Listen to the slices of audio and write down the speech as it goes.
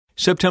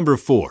September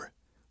 4.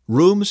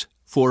 Rooms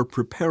for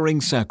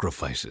preparing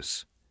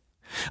sacrifices.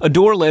 A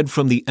door led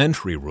from the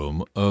entry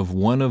room of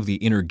one of the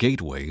inner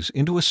gateways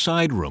into a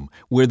side room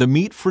where the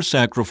meat for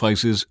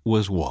sacrifices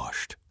was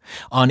washed.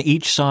 On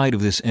each side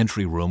of this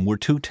entry room were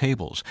 2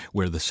 tables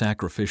where the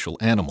sacrificial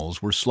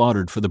animals were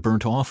slaughtered for the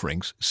burnt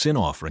offerings, sin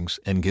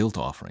offerings, and guilt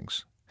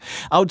offerings.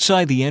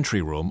 Outside the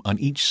entry room, on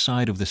each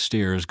side of the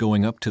stairs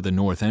going up to the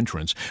north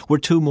entrance, were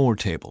 2 more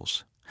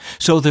tables.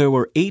 So there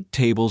were 8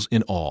 tables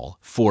in all,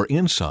 4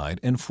 inside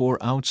and 4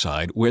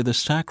 outside, where the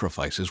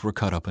sacrifices were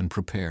cut up and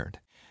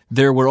prepared.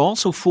 There were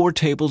also 4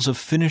 tables of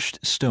finished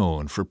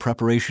stone for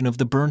preparation of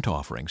the burnt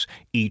offerings,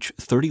 each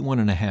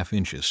 31.5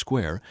 inches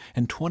square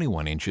and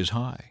 21 inches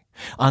high.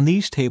 On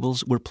these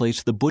tables were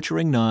placed the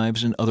butchering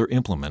knives and other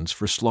implements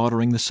for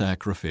slaughtering the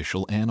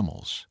sacrificial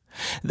animals.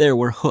 There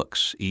were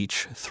hooks,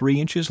 each 3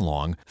 inches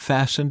long,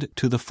 fastened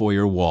to the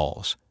foyer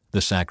walls.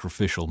 The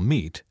sacrificial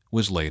meat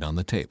was laid on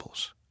the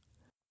tables.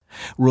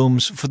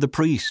 Rooms for the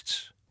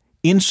priests.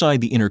 Inside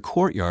the inner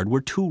courtyard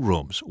were 2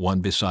 rooms, one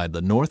beside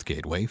the north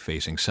gateway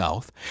facing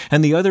south,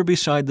 and the other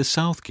beside the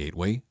south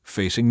gateway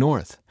facing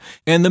north.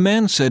 And the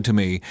man said to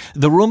me,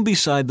 "The room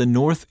beside the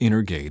north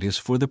inner gate is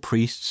for the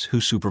priests who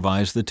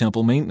supervise the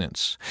temple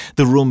maintenance.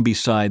 The room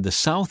beside the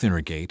south inner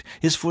gate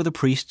is for the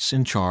priests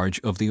in charge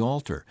of the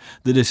altar,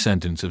 the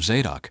descendants of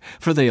Zadok,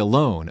 for they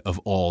alone of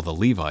all the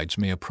Levites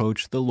may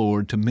approach the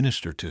Lord to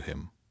minister to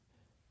him."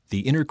 The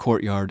inner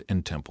courtyard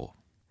and temple.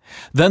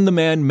 Then the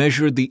man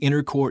measured the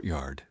inner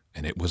courtyard,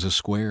 and it was a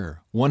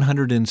square,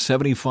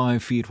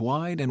 175 feet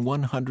wide and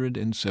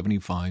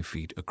 175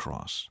 feet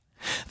across.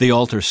 The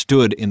altar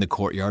stood in the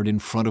courtyard in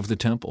front of the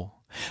temple.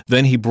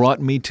 Then he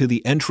brought me to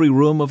the entry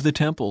room of the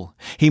temple.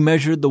 He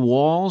measured the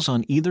walls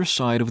on either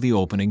side of the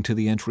opening to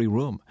the entry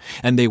room,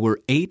 and they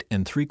were 8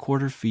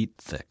 3/4 feet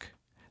thick.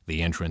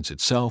 The entrance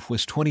itself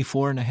was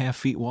 24.5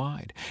 feet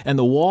wide, and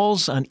the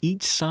walls on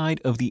each side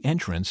of the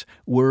entrance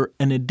were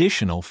an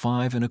additional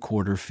 5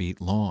 1/4 feet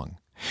long.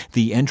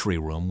 The entry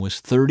room was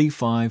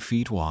 35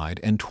 feet wide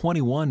and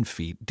 21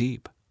 feet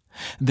deep.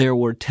 There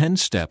were 10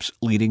 steps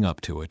leading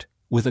up to it,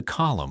 with a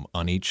column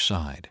on each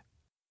side.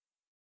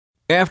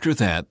 After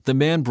that, the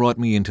man brought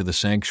me into the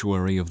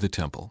sanctuary of the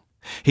temple.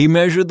 He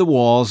measured the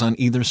walls on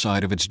either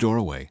side of its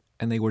doorway,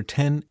 and they were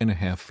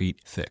 10.5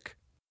 feet thick.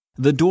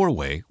 The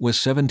doorway was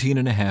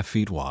 17.5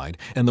 feet wide,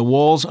 and the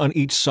walls on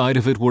each side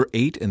of it were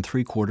 8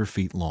 3/4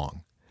 feet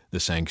long. The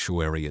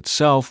sanctuary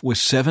itself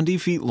was 70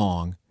 feet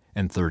long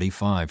and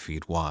 35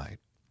 feet wide.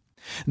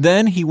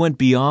 Then he went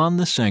beyond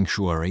the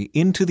sanctuary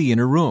into the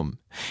inner room.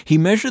 He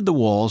measured the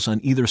walls on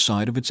either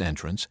side of its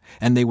entrance,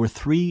 and they were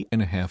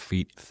 3.5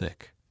 feet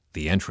thick.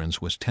 The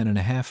entrance was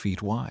 10.5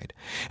 feet wide,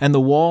 and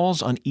the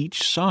walls on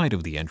each side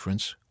of the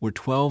entrance were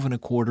 12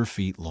 1/4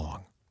 feet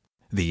long.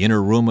 The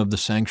inner room of the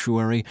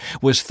sanctuary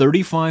was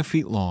 35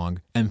 feet long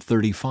and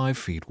 35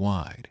 feet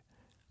wide.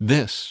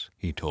 This,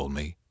 he told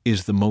me,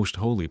 is the most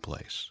holy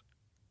place.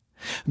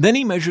 Then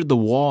he measured the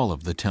wall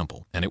of the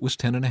temple, and it was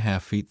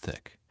 10.5 feet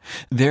thick.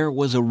 There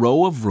was a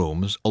row of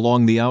rooms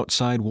along the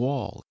outside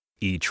wall.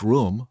 Each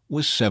room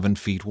was 7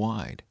 feet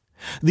wide.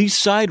 These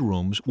side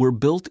rooms were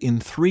built in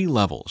 3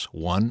 levels,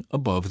 one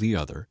above the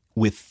other,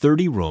 with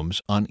 30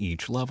 rooms on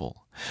each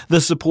level.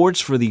 The supports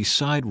for these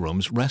side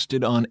rooms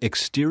rested on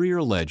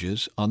exterior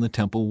ledges on the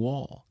temple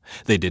wall.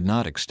 They did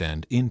not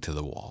extend into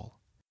the wall.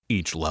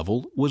 Each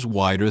level was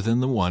wider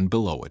than the one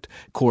below it,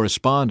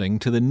 corresponding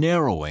to the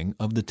narrowing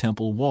of the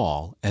temple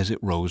wall as it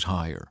rose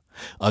higher.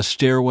 A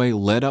stairway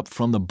led up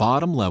from the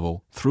bottom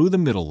level through the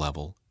middle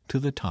level to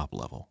the top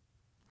level.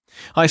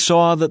 I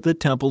saw that the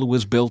temple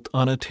was built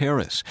on a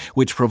terrace,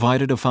 which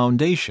provided a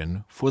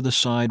foundation for the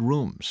side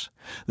rooms.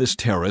 This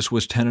terrace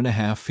was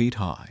 10.5 feet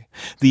high.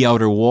 The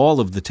outer wall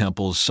of the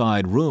temple's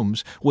side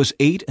rooms was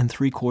 8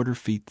 3/4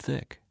 feet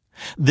thick.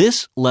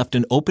 This left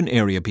an open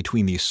area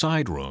between these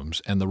side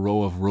rooms and the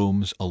row of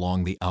rooms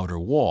along the outer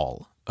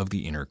wall of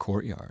the inner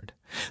courtyard.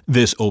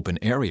 This open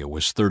area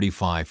was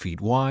 35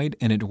 feet wide,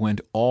 and it went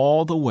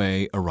all the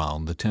way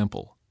around the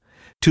temple.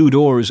 2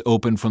 doors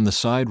opened from the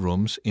side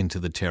rooms into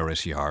the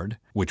terrace yard,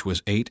 which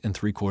was 8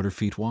 3/4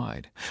 feet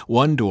wide.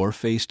 One door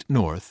faced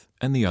north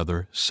and the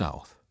other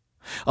south.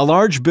 A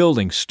large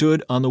building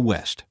stood on the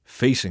west,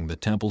 facing the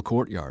temple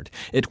courtyard.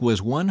 It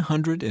was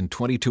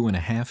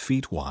 122.5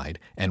 feet wide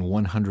and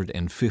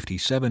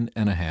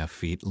 157.5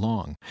 feet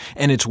long,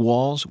 and its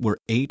walls were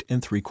 8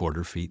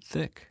 3/4 feet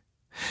thick.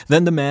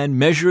 Then the man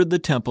measured the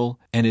temple,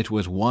 and it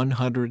was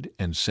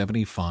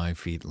 175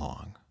 feet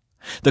long.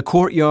 The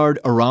courtyard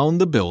around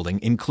the building,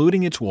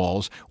 including its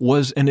walls,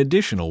 was an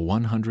additional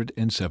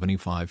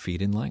 175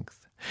 feet in length.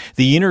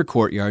 The inner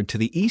courtyard to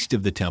the east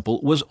of the temple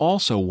was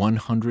also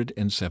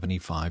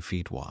 175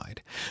 feet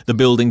wide. The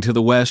building to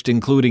the west,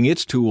 including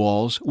its 2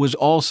 walls, was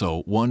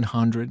also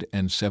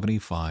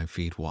 175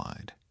 feet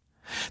wide.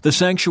 The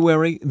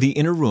sanctuary, the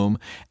inner room,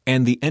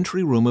 and the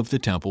entry room of the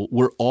temple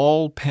were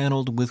all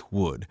paneled with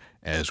wood,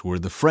 as were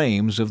the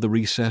frames of the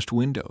recessed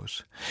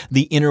windows.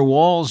 The inner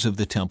walls of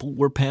the temple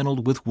were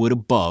paneled with wood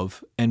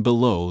above and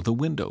below the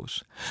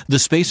windows. The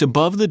space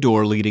above the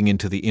door leading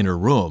into the inner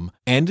room,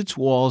 and its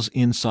walls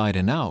inside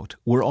and out,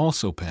 were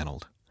also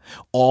paneled.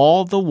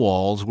 All the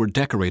walls were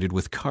decorated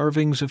with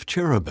carvings of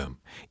cherubim,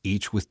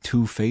 each with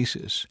 2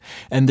 faces,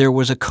 and there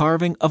was a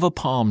carving of a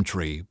palm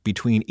tree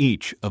between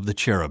each of the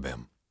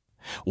cherubim.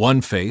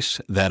 One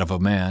face, that of a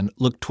man,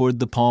 looked toward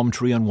the palm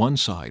tree on one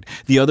side.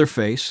 The other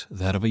face,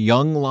 that of a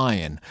young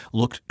lion,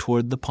 looked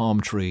toward the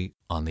palm tree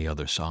on the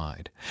other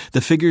side.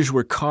 The figures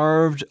were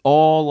carved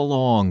all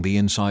along the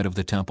inside of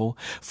the temple,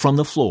 from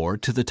the floor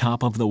to the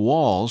top of the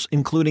walls,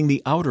 including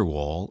the outer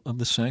wall of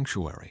the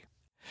sanctuary.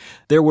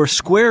 There were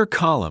square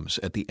columns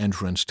at the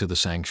entrance to the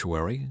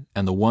sanctuary,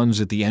 and the ones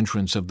at the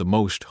entrance of the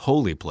most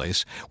holy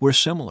place were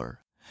similar.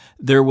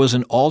 There was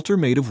an altar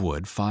made of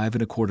wood 5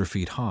 1/4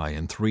 feet high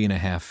and 3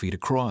 1/2 feet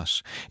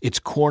across. Its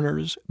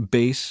corners,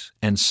 base,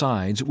 and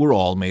sides were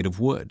all made of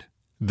wood.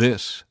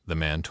 This, the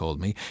man told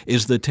me,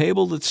 is the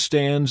table that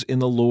stands in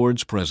the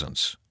Lord's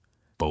presence.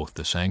 Both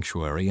the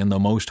sanctuary and the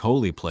most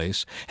holy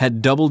place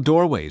had double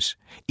doorways,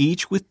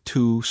 each with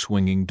 2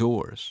 swinging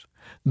doors.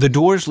 The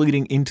doors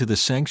leading into the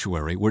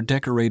sanctuary were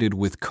decorated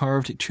with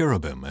carved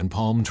cherubim and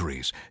palm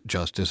trees,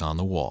 just as on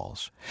the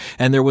walls.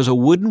 And there was a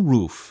wooden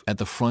roof at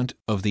the front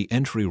of the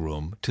entry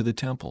room to the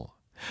temple.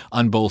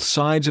 On both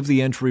sides of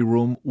the entry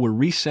room were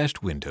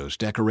recessed windows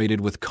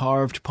decorated with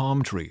carved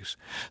palm trees.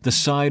 The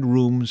side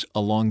rooms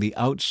along the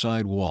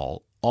outside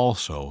wall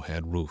also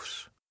had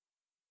roofs.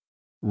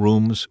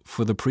 Rooms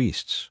for the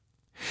priests.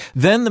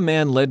 Then the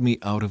man led me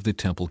out of the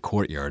temple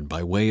courtyard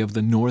by way of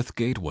the north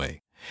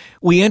gateway.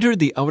 We entered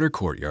the outer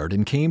courtyard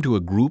and came to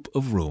a group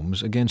of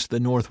rooms against the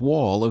north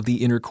wall of the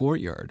inner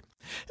courtyard.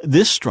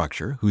 This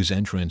structure, whose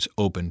entrance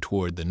opened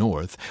toward the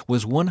north,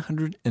 was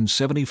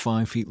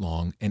 175 feet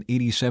long and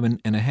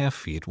 87 1/2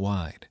 feet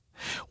wide.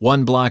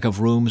 One block of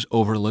rooms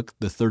overlooked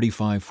the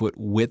 35-foot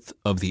width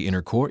of the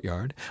inner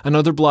courtyard.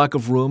 Another block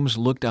of rooms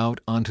looked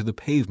out onto the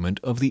pavement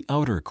of the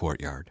outer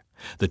courtyard.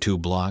 The 2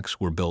 blocks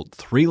were built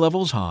 3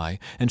 levels high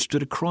and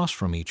stood across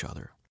from each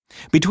other.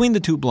 Between the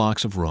 2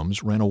 blocks of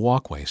rooms ran a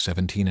walkway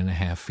 17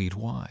 1/2 feet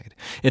wide.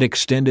 It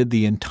extended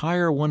the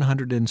entire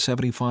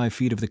 175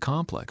 feet of the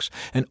complex,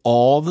 and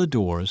all the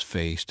doors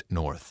faced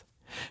north.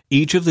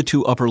 Each of the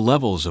 2 upper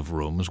levels of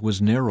rooms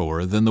was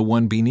narrower than the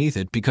one beneath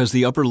it because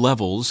the upper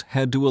levels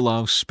had to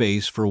allow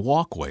space for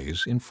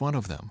walkways in front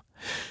of them.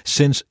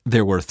 Since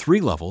there were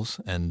 3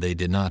 levels, and they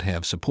did not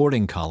have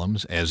supporting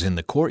columns as in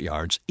the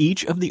courtyards,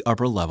 each of the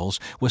upper levels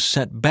was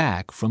set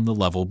back from the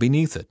level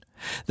beneath it.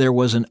 There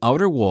was an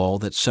outer wall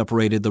that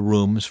separated the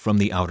rooms from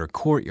the outer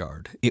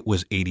courtyard. It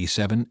was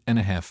 87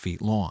 1/2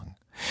 feet long.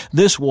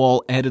 This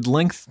wall added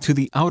length to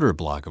the outer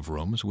block of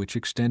rooms, which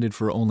extended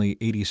for only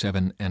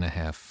 87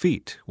 1/2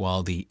 feet,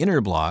 while the inner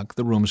block,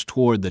 the rooms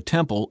toward the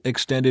temple,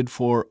 extended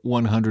for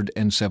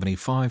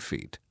 175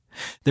 feet.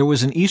 There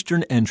was an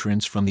eastern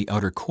entrance from the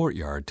outer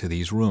courtyard to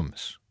these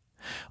rooms.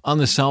 On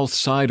the south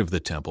side of the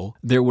temple,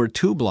 there were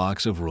 2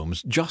 blocks of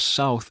rooms just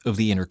south of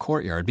the inner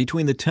courtyard,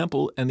 between the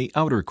temple and the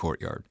outer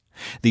courtyard.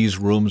 These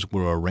rooms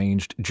were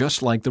arranged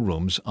just like the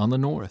rooms on the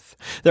north.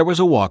 There was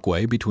a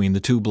walkway between the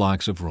 2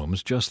 blocks of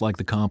rooms, just like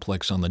the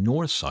complex on the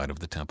north side of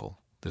the temple.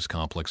 This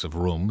complex of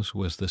rooms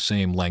was the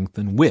same length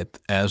and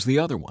width as the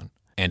other one,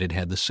 and it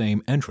had the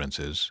same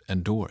entrances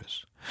and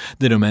doors.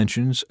 The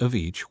dimensions of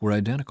each were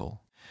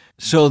identical.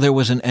 So there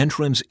was an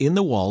entrance in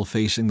the wall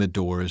facing the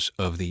doors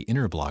of the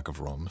inner block of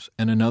rooms,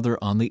 and another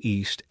on the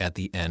east at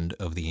the end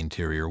of the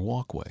interior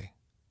walkway.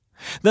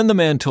 Then the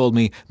man told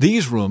me,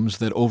 "These rooms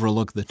that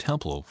overlook the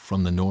temple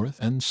from the north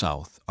and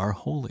south are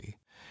holy.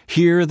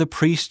 Here the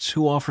priests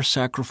who offer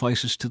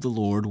sacrifices to the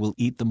Lord will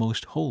eat the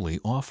most holy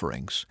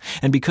offerings.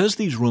 And because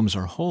these rooms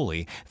are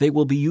holy, they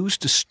will be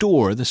used to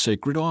store the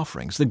sacred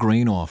offerings, the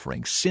grain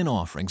offerings, sin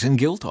offerings, and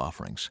guilt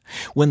offerings.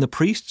 When the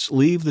priests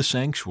leave the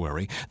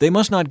sanctuary, they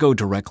must not go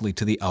directly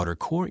to the outer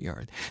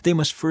courtyard. They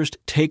must first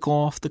take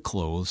off the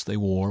clothes they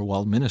wore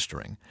while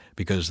ministering,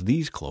 because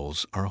these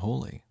clothes are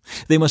holy.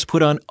 They must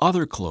put on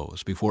other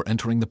clothes before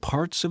entering the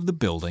parts of the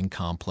building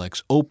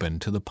complex open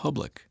to the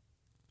public."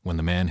 When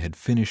the man had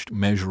finished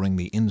measuring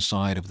the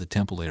inside of the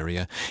temple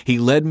area, he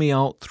led me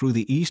out through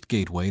the east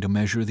gateway to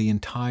measure the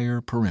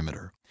entire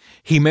perimeter.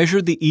 He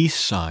measured the east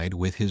side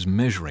with his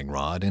measuring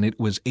rod, and it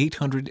was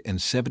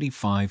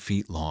 875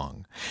 feet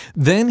long.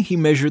 Then he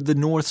measured the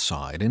north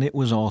side, and it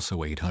was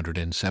also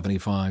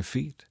 875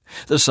 feet.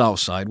 The south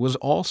side was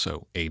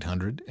also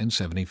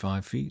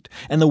 875 feet,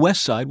 and the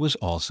west side was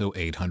also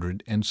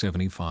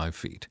 875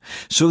 feet.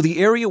 So the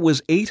area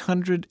was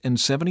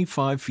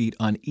 875 feet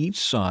on each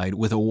side,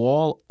 with a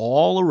wall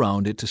all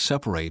around it to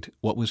separate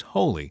what was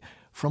holy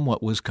from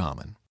what was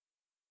common.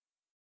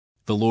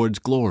 The Lord's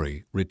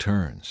glory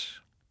returns.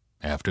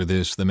 After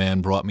this, the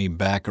man brought me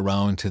back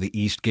around to the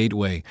east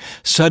gateway.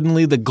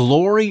 Suddenly, the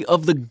glory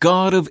of the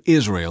God of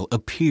Israel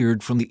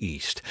appeared from the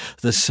east.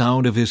 The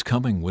sound of his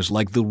coming was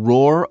like the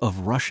roar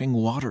of rushing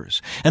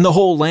waters, and the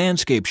whole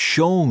landscape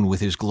shone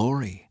with his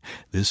glory.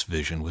 This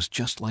vision was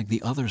just like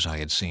the others I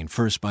had seen,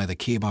 first by the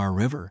Kebar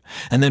River,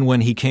 and then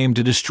when he came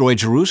to destroy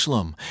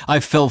Jerusalem. I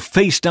fell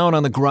face down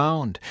on the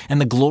ground, and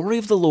the glory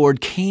of the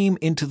Lord came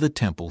into the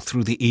temple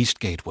through the east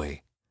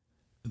gateway.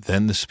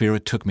 Then the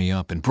Spirit took me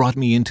up and brought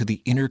me into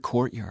the inner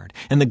courtyard,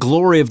 and the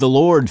glory of the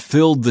Lord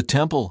filled the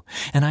temple.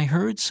 And I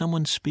heard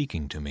someone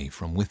speaking to me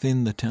from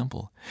within the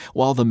temple,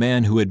 while the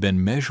man who had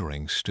been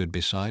measuring stood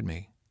beside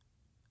me.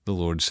 The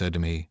Lord said to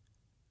me,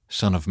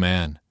 "Son of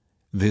man,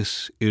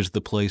 this is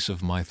the place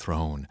of my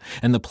throne,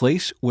 and the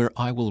place where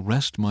I will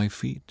rest my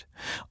feet.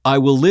 I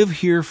will live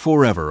here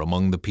forever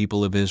among the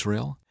people of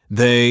Israel.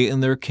 They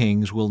and their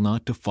kings will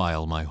not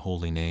defile my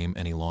holy name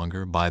any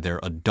longer by their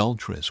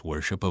adulterous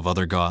worship of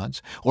other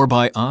gods, or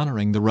by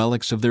honoring the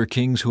relics of their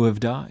kings who have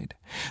died.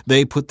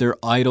 They put their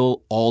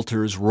idol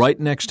altars right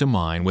next to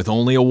mine, with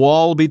only a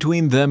wall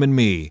between them and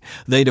me.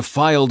 They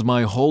defiled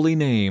my holy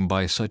name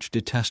by such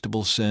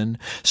detestable sin,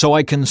 so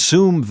I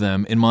consumed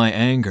them in my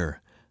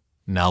anger.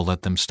 Now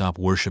let them stop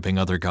worshiping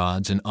other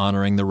gods and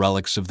honoring the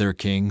relics of their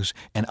kings,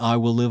 and I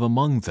will live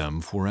among them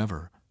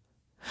forever.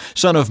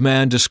 Son of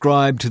man,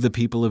 describe to the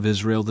people of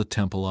Israel the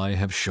temple I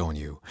have shown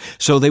you,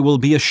 so they will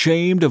be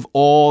ashamed of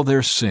all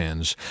their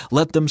sins.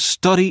 Let them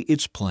study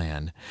its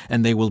plan,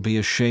 and they will be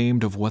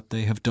ashamed of what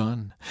they have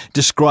done.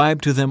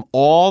 Describe to them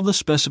all the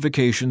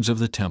specifications of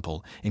the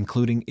temple,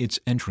 including its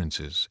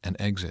entrances and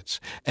exits,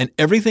 and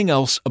everything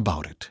else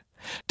about it.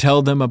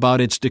 Tell them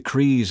about its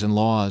decrees and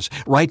laws.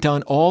 Write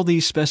down all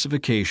these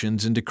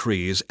specifications and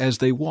decrees as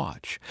they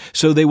watch,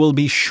 so they will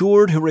be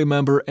sure to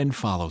remember and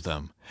follow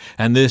them.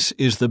 And this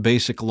is the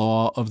basic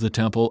law of the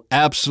temple: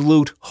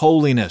 absolute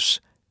holiness.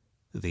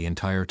 The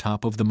entire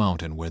top of the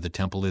mountain where the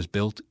temple is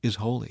built is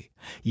holy.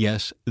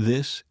 Yes,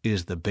 this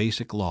is the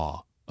basic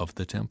law of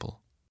the temple.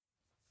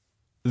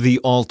 The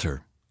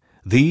altar.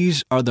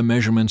 These are the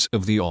measurements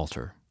of the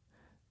altar.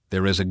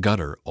 There is a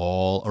gutter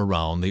all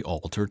around the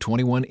altar,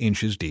 21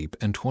 inches deep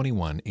and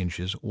 21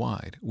 inches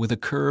wide, with a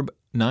curb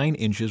 9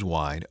 inches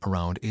wide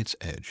around its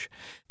edge.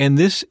 And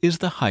this is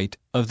the height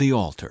of the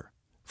altar.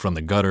 From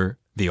the gutter,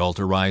 the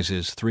altar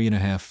rises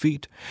 3.5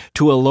 feet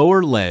to a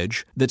lower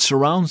ledge that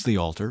surrounds the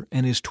altar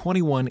and is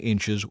 21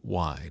 inches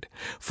wide.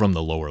 From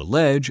the lower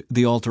ledge,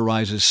 the altar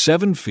rises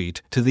 7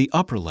 feet to the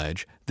upper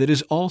ledge that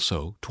is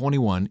also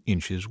 21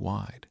 inches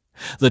wide.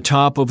 The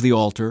top of the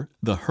altar,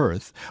 the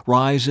hearth,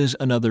 rises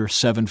another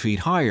 7 feet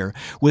higher,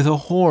 with a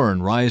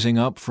horn rising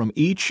up from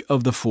each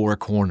of the 4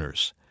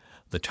 corners.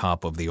 The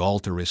top of the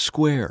altar is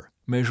square,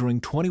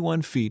 measuring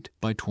 21 feet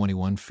by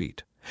 21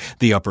 feet.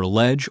 The upper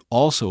ledge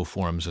also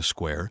forms a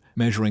square,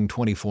 measuring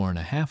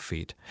 24.5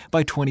 feet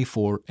by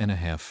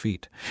 24.5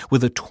 feet,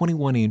 with a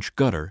 21-inch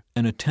gutter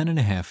and a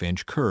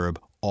 10.5-inch curb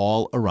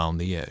all around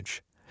the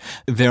edge.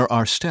 There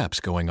are steps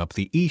going up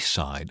the east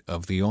side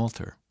of the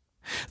altar.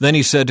 Then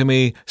he said to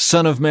me,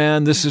 "Son of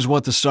man, this is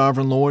what the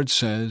Sovereign Lord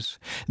says.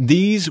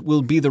 These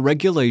will be the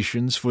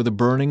regulations for the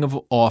burning of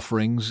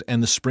offerings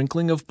and the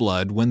sprinkling of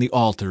blood when the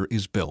altar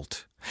is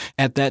built.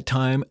 At that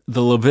time,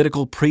 the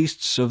Levitical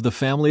priests of the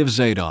family of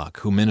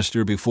Zadok, who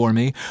minister before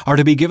me, are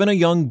to be given a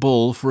young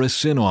bull for a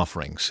sin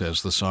offering,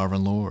 says the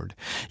Sovereign Lord.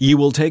 You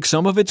will take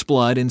some of its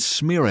blood and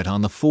smear it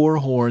on the 4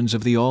 horns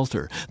of the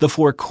altar, the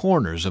 4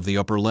 corners of the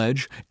upper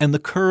ledge, and the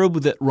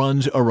curb that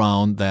runs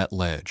around that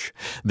ledge.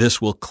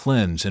 This will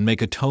cleanse and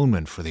make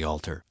atonement for the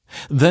altar.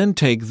 Then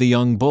take the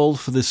young bull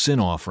for the sin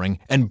offering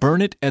and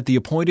burn it at the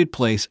appointed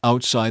place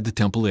outside the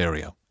temple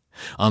area.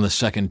 On the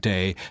 2nd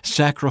day,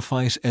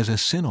 sacrifice as a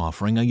sin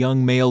offering a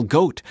young male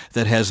goat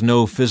that has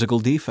no physical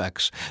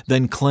defects.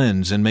 Then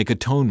cleanse and make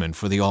atonement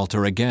for the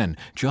altar again,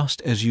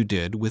 just as you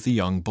did with the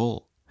young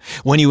bull.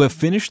 When you have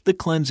finished the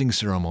cleansing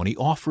ceremony,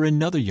 offer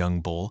another young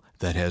bull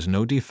that has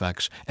no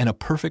defects and a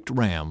perfect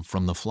ram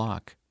from the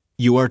flock.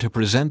 You are to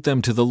present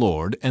them to the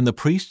Lord, and the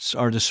priests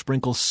are to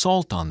sprinkle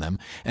salt on them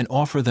and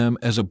offer them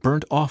as a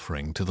burnt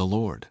offering to the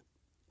Lord.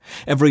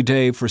 Every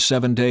day for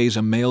 7 days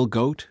a male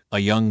goat, a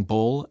young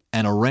bull,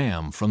 and a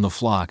ram from the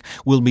flock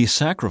will be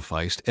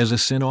sacrificed as a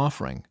sin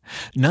offering.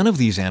 None of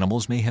these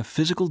animals may have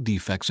physical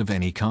defects of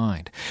any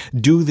kind.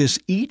 Do this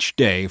each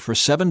day for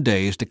 7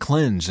 days to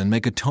cleanse and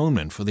make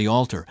atonement for the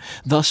altar,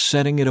 thus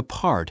setting it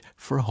apart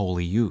for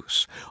holy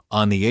use.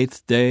 On the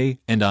 8th day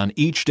and on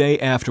each day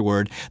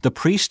afterward, the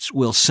priests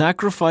will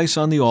sacrifice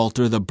on the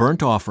altar the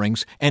burnt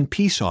offerings and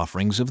peace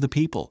offerings of the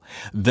people.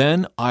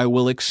 Then I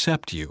will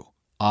accept you.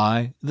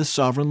 I, the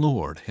Sovereign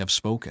Lord, have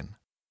spoken.